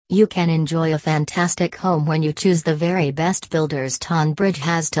You can enjoy a fantastic home when you choose the very best builders Tonbridge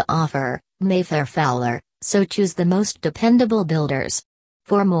has to offer, Mayfair Fowler, so choose the most dependable builders.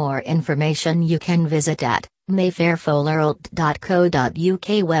 For more information you can visit at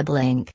mayfairfowleralt.co.uk web link.